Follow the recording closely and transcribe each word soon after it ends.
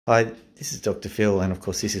Hi, this is Dr. Phil, and of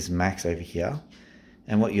course this is Max over here.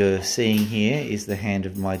 And what you're seeing here is the hand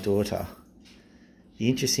of my daughter. The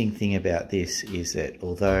interesting thing about this is that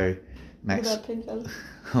although Max...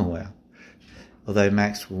 oh wow. Although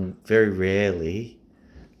Max will very rarely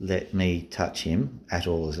let me touch him at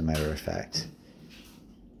all, as a matter of fact,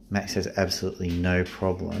 Max has absolutely no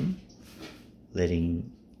problem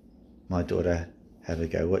letting my daughter have a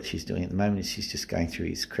go. What she's doing at the moment is she's just going through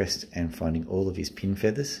his crest and finding all of his pin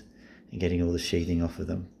feathers and getting all the sheathing off of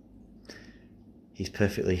them. He's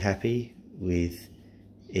perfectly happy with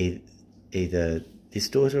either this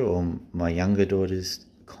daughter or my younger daughter's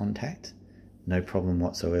contact. No problem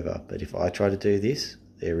whatsoever. But if I try to do this,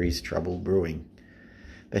 there is trouble brewing.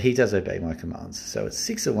 But he does obey my commands. So it's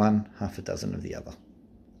 6 of one, half a dozen of the other.